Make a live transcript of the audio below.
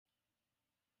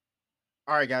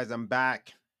All right, guys, I'm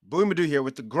back. Boomadoo here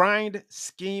with the grind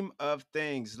scheme of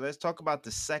things. Let's talk about the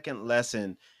second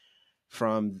lesson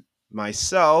from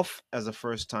myself as a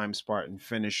first time Spartan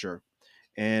finisher.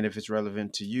 And if it's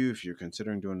relevant to you, if you're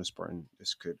considering doing a Spartan,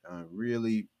 this could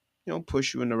really,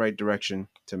 push you in the right direction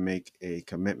to make a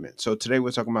commitment. So today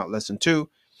we're talking about lesson two.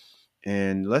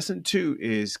 And lesson two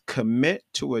is commit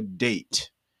to a date,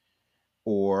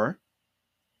 or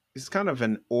it's kind of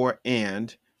an or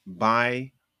and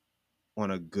by on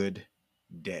a good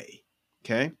day.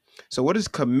 Okay. So what does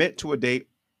commit to a date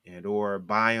and or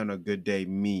buy on a good day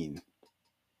mean?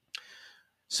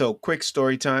 So quick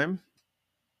story time.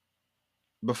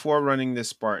 Before running this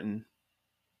Spartan,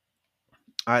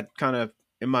 I kind of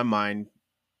in my mind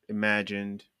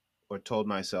imagined or told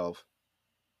myself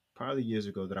probably years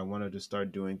ago that I wanted to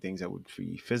start doing things that would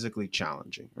be physically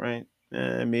challenging, right?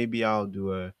 Maybe I'll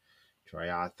do a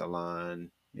triathlon.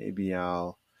 Maybe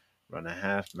I'll run a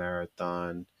half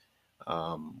marathon.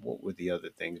 What were the other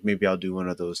things? Maybe I'll do one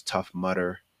of those tough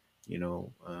mudder, you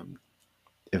know, um,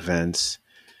 events.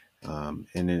 And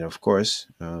then, of course,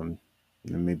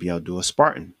 maybe I'll do a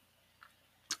Spartan.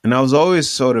 And I was always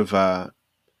sort of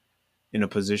in a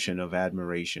position of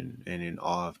admiration and in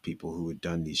awe of people who had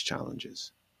done these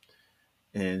challenges.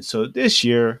 And so this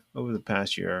year, over the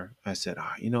past year, I said,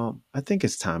 I think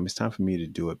it's time. It's time for me to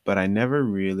do it. But I never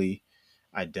really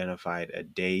identified a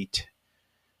date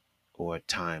or a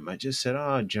time. I just said,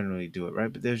 I'll generally do it,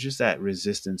 right? But there's just that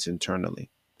resistance internally.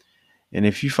 And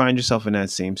if you find yourself in that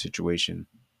same situation,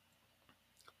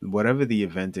 whatever the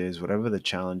event is, whatever the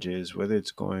challenge is, whether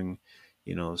it's going,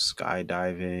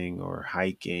 skydiving or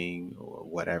hiking or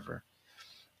whatever,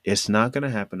 it's not going to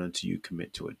happen until you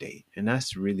commit to a date. And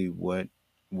that's really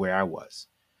where I was,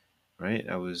 right?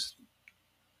 I was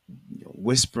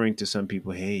whispering to some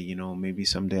people, hey, maybe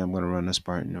someday I'm going to run a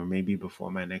Spartan, or maybe before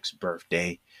my next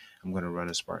birthday, I'm going to run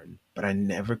a Spartan. But I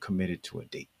never committed to a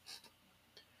date.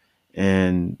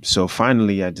 And so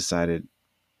finally I decided,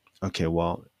 okay,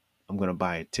 well, I'm going to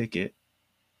buy a ticket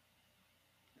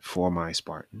for my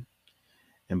Spartan.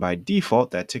 And by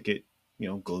default, that ticket,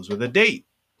 goes with a date.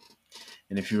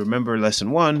 And if you remember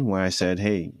lesson one, where I said,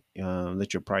 hey,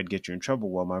 let your pride get you in trouble.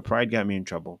 Well, my pride got me in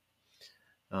trouble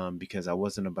because I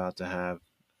wasn't about to have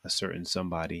a certain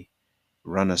somebody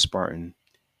run a Spartan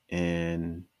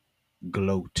and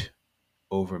gloat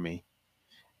over me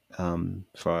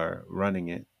for running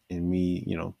it and me,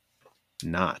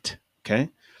 not. Okay.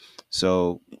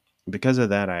 So because of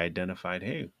that, I identified,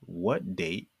 hey, what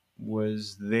date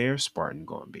was their Spartan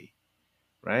going to be?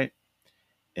 Right.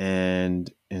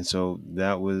 And so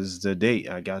that was the date.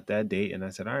 I got that date and I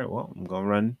said, all right, well, I'm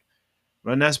gonna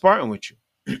run that Spartan with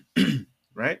you.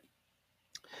 Right.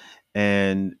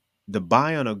 And the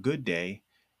buy on a good day,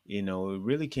 it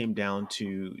really came down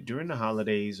to during the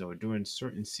holidays or during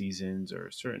certain seasons or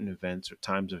certain events or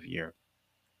times of year,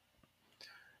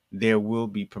 there will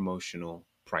be promotional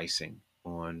pricing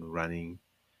on running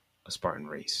a Spartan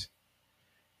race.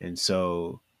 And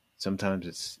so sometimes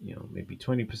it's, maybe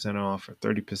 20% off or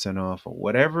 30% off or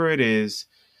whatever it is,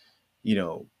 you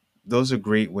know, those are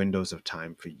great windows of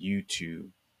time for you to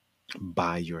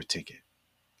buy your ticket.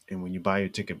 And when you buy your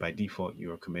ticket by default,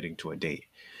 you're committing to a date.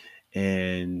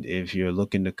 And if you're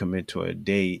looking to commit to a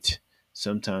date,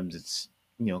 sometimes it's,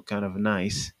 kind of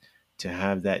nice to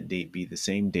have that date be the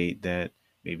same date that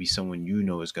maybe someone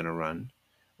is going to run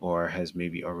or has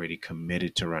maybe already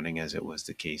committed to running, as it was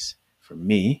the case for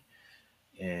me.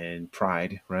 And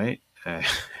pride, right?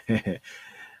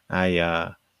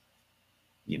 I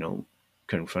you know,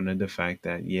 confronted the fact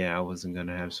that, yeah, I wasn't going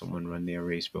to have someone run their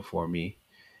race before me.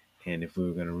 And if we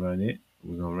were going to run it,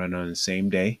 we're going to run on the same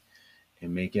day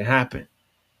and make it happen.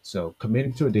 So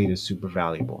committing to a date is super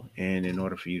valuable. And in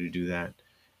order for you to do that,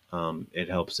 it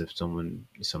helps if someone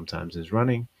sometimes is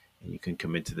running and you can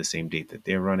commit to the same date that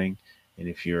they're running. And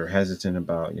if you're hesitant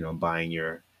about, buying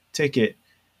your ticket,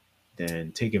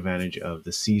 then take advantage of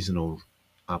the seasonal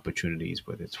opportunities,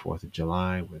 whether it's 4th of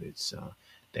July, whether it's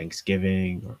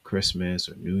Thanksgiving or Christmas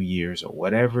or New Year's or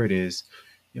whatever it is.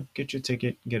 Get your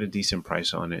ticket, get a decent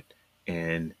price on it,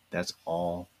 and that's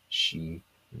all she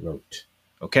wrote.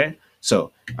 Okay,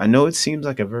 so I know it seems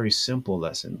like a very simple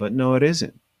lesson, but no, it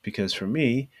isn't. Because for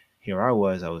me, here I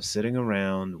was sitting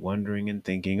around wondering and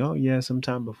thinking, oh yeah,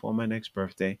 sometime before my next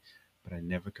birthday, but I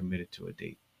never committed to a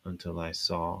date until I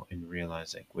saw and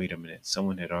realized, like, wait a minute,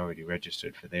 someone had already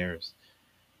registered for theirs.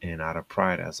 And out of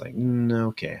pride, I was like,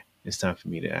 okay, it's time for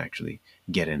me to actually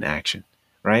get in action,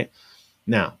 right?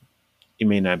 Now, it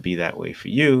may not be that way for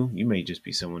you. You may just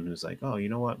be someone who's like, oh, you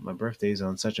know what? My birthday is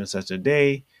on such and such a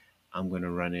day. I'm going to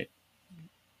run it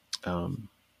um,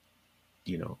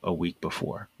 a week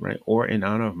before, right? Or in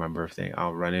honor of my birthday,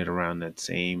 I'll run it around that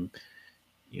same,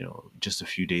 just a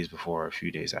few days before or a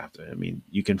few days after. I mean,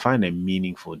 you can find a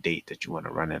meaningful date that you want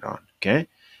to run it on, okay?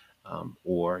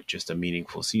 Or just a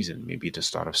meaningful season, maybe the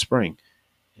start of spring,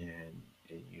 and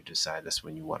you decide that's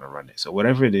when you want to run it. So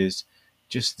whatever it is,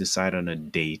 just decide on a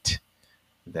date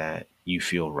that you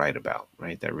feel right about,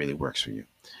 right? That really works for you.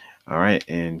 All right.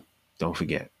 And don't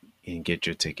forget and get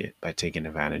your ticket by taking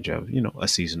advantage of, a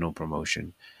seasonal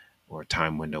promotion or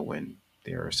time window when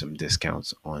there are some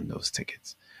discounts on those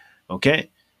tickets. Okay.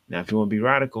 Now, if you want to be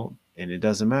radical and it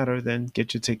doesn't matter, then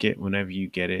get your ticket whenever you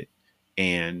get it,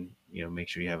 and make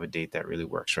sure you have a date that really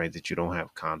works, right? That you don't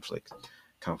have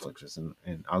conflicts,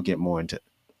 and I'll get more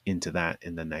into that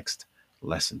in the next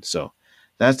lesson. So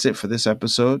that's it for this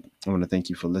episode. I want to thank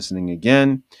you for listening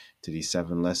again to these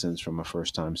 7 lessons from a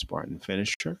first-time Spartan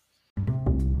finisher.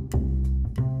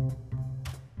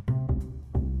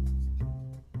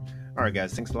 All right,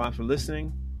 guys, thanks a lot for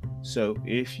listening. So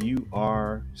if you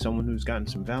are someone who's gotten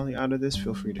some value out of this,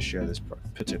 feel free to share this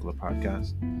particular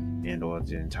podcast and or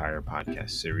the entire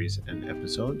podcast series and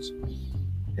episodes.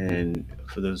 And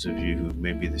for those of you who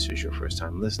maybe this is your first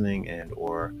time listening, and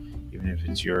or even if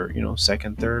it's your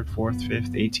second, third, fourth,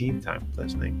 fifth, 18th time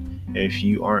listening, if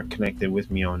you aren't connected with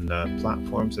me on the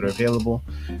platforms that are available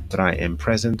that I am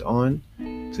present on,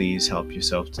 please help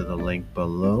yourself to the link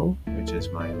below, which is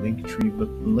my Linktree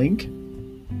link.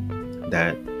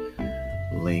 That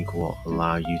link will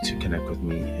allow you to connect with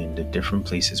me in the different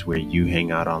places where you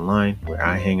hang out online, where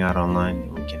I hang out online,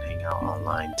 and we can hang out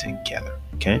online together.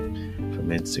 Okay? From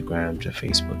Instagram to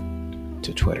Facebook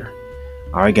to Twitter.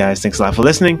 All right, guys. Thanks a lot for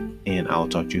listening, and I'll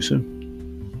talk to you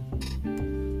soon.